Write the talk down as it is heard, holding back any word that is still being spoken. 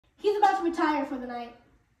to retire for the night.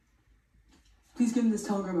 Please give him this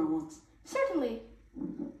telegram at once. Certainly.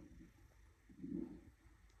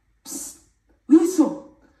 Psst! Liesl!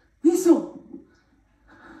 Liesl!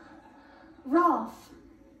 Rolf.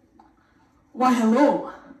 Why,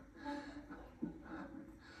 hello!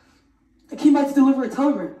 I came by to deliver a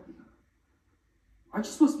telegram. Aren't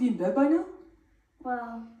you supposed to be in bed by now?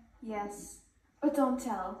 Well, yes, but don't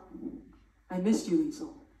tell. I missed you,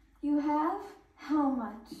 Liesl. You have? How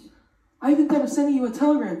much? I even thought of sending you a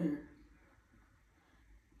telegram here.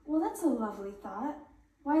 Well, that's a lovely thought.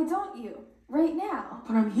 Why don't you? Right now.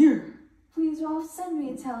 But I'm here. Please, Rolf, send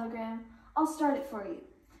me a telegram. I'll start it for you.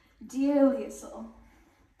 Dear Liesl.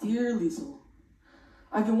 Dear Liesl,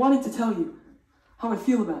 I've been wanting to tell you how I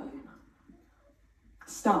feel about you.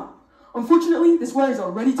 Stop. Unfortunately, this wire is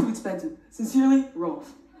already too expensive. Sincerely,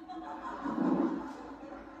 Rolf.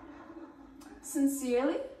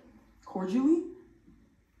 Sincerely? Cordially?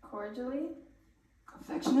 Cordially?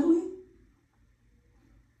 Affectionately?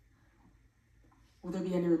 Will there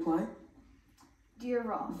be any reply? Dear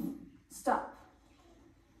Rolf, stop.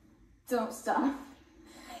 Don't stop.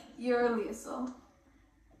 You're Liesl.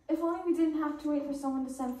 If only we didn't have to wait for someone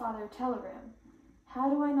to send Father a telegram. How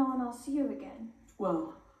do I know when I'll see you again?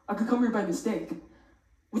 Well, I could come here by mistake.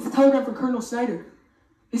 With a telegram from Colonel Snyder.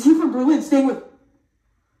 He's here from Berlin, staying with...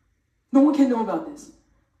 No one can know about this.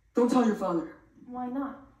 Don't tell your father. Why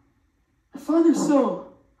not? My father's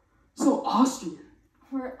so Austrian.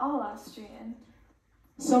 We're all Austrian.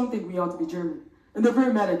 Some think we ought to be German, and they're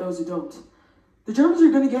very mad at those who don't. The Germans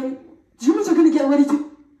are gonna get ready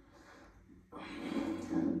to...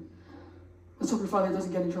 Let's hope your father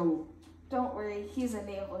doesn't get in trouble. Don't worry, he's a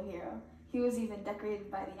naval hero. He was even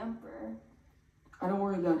decorated by the Emperor. I don't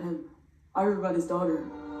worry about him. I worry about his daughter.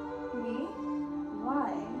 Me?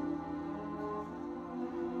 Why?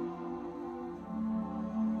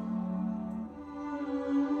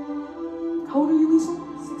 How old are you, Liesl?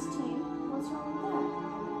 16. What's wrong with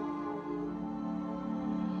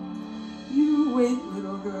You wait,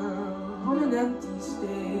 little girl, on an empty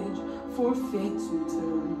stage, for fate to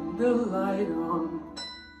turn the light on.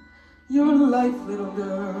 Your life, little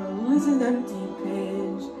girl, is an empty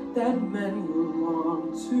page that men will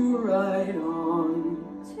want to write on.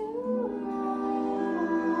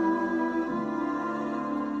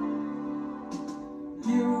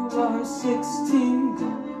 You are 16,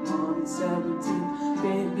 going on 17.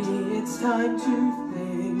 Baby, it's time to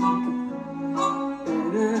think.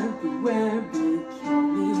 Better beware, be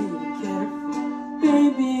careful.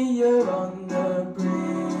 Baby, you're on the brink.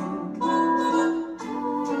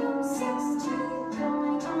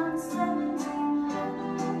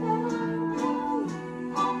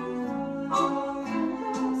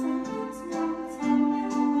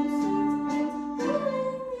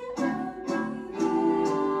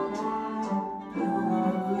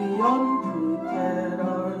 Unprepared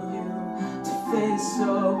are you to face a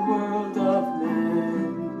world of men?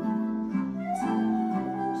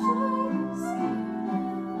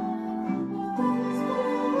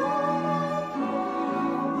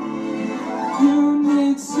 You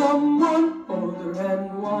need someone older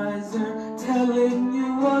and wiser telling you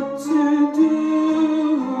what to do.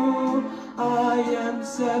 I am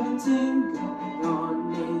 17, going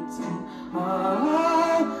on 18.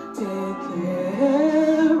 I'll take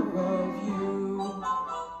care of you.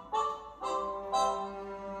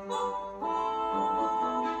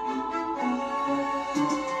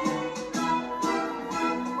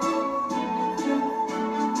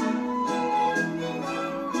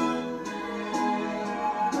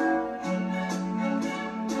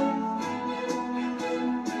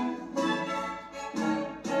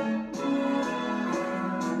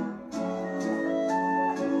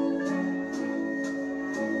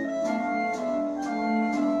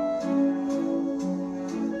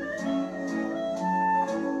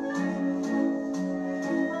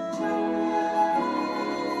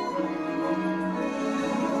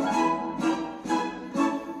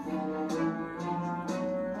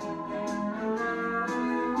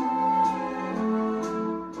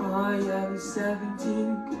 I am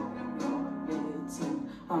 17.